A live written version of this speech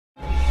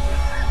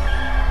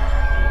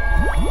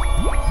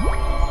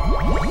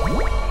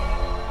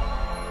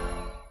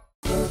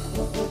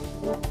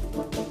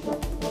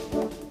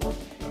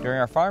During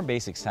our Farm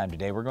Basics time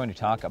today, we're going to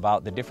talk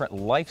about the different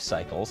life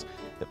cycles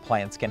that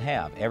plants can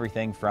have.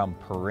 Everything from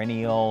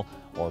perennial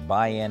or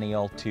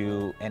biennial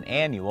to an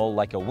annual,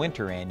 like a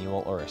winter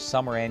annual or a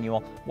summer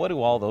annual. What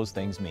do all those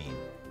things mean?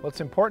 Well,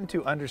 it's important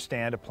to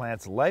understand a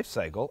plant's life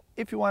cycle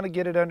if you want to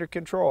get it under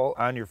control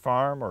on your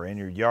farm or in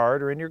your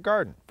yard or in your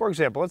garden. For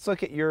example, let's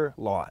look at your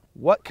lawn.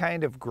 What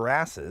kind of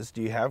grasses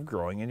do you have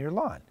growing in your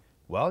lawn?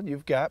 Well,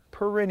 you've got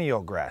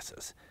perennial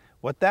grasses.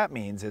 What that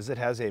means is it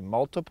has a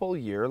multiple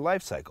year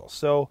life cycle.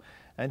 So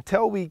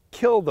until we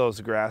kill those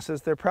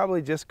grasses, they're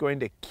probably just going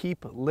to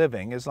keep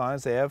living as long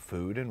as they have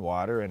food and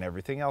water and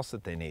everything else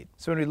that they need.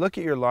 So when we look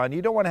at your lawn,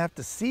 you don't want to have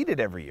to seed it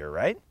every year,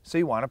 right? So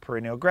you want a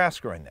perennial grass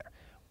growing there.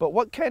 But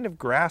what kind of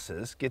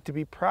grasses get to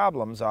be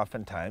problems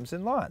oftentimes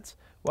in lawns?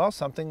 Well,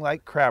 something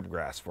like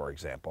crabgrass, for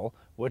example,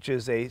 which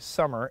is a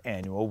summer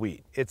annual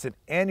weed. It's an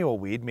annual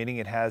weed, meaning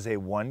it has a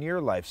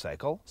 1-year life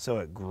cycle, so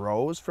it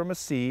grows from a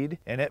seed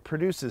and it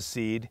produces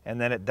seed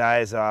and then it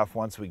dies off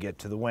once we get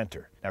to the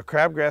winter. Now,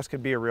 crabgrass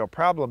can be a real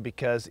problem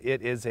because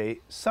it is a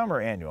summer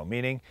annual,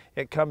 meaning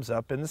it comes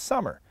up in the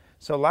summer.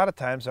 So a lot of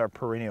times our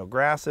perennial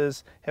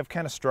grasses have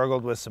kind of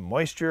struggled with some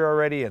moisture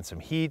already and some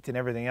heat and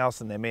everything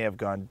else, and they may have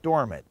gone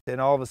dormant. And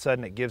all of a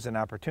sudden it gives an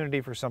opportunity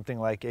for something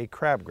like a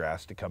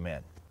crabgrass to come in.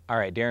 All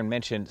right, Darren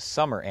mentioned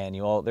summer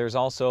annual. There's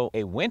also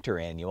a winter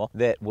annual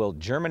that will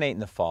germinate in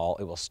the fall.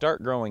 It will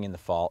start growing in the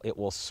fall. It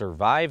will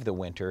survive the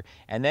winter,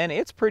 and then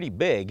it's pretty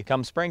big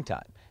come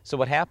springtime. So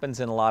what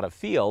happens in a lot of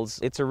fields,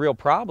 it's a real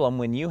problem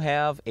when you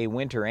have a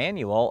winter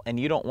annual and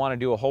you don't want to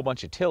do a whole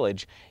bunch of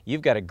tillage.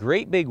 You've got a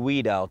great big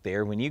weed out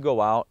there when you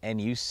go out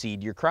and you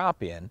seed your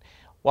crop in.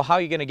 Well, how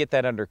are you going to get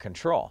that under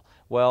control?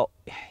 Well,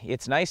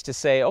 it's nice to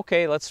say,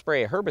 okay, let's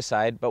spray a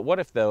herbicide, but what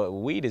if the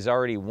weed is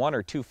already 1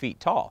 or 2 feet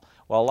tall?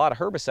 Well, a lot of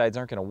herbicides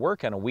aren't going to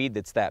work on a weed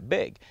that's that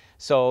big.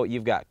 So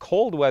you've got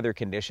cold weather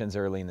conditions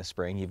early in the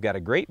spring, you've got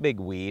a great big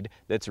weed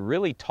that's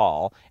really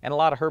tall, and a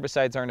lot of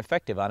herbicides aren't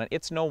effective on it.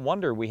 It's no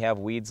wonder we have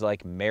weeds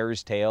like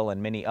mare's tail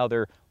and many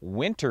other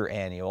winter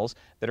annuals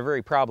that are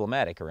very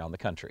problematic around the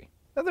country.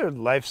 Another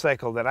life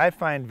cycle that I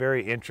find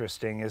very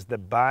interesting is the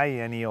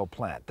biennial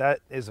plant. That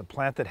is a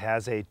plant that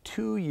has a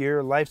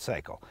 2-year life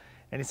cycle.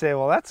 And you say,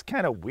 well, that's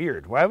kind of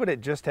weird. Why would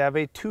it just have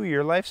a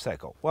 2-year life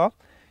cycle? Well,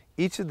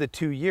 each of the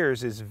 2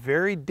 years is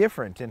very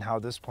different in how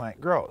this plant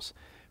grows.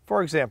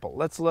 For example,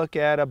 let's look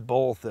at a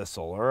bull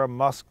thistle or a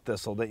musk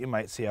thistle that you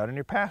might see out in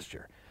your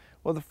pasture.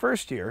 Well, the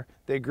first year,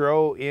 they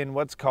grow in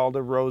what's called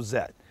a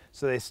rosette.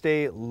 So they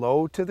stay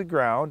low to the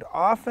ground,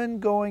 often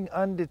going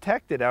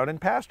undetected out in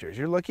pastures.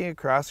 You're looking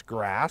across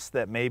grass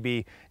that may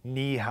be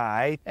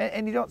knee-high,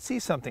 and you don't see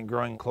something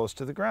growing close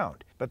to the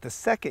ground. But the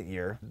second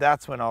year,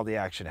 that's when all the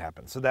action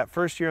happens. So that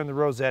first year in the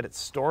rosette, it's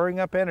storing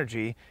up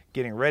energy,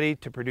 getting ready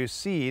to produce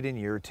seed in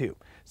year 2.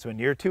 So in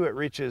year 2, it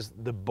reaches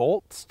the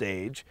bolt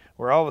stage,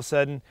 where all of a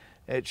sudden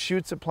it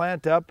shoots a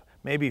plant up,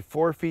 maybe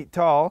 4 feet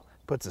tall,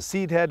 puts a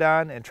seed head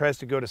on, and tries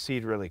to go to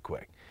seed really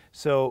quick.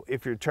 So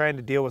if you're trying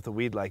to deal with a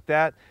weed like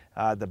that,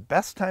 the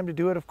best time to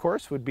do it, of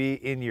course, would be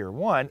in year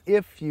 1,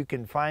 if you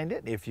can find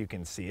it, if you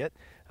can see it.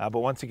 But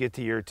once you get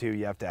to year 2,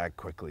 you have to act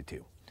quickly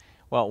too.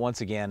 Well,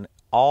 once again,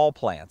 all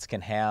plants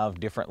can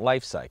have different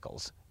life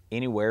cycles,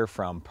 anywhere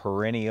from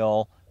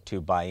perennial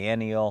to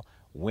biennial,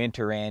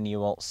 winter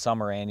annual,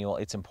 summer annual.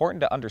 It's important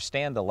to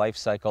understand the life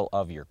cycle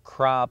of your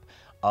crop,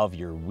 of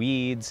your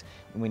weeds,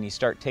 when you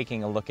start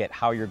taking a look at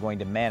how you're going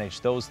to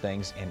manage those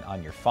things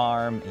on your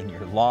farm, in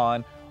your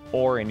lawn,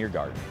 or in your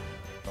garden.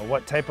 Well,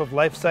 what type of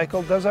life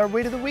cycle does our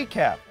Weed of the Week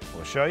have?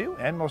 We'll show you,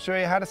 and we'll show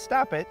you how to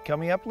stop it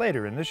coming up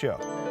later in the show.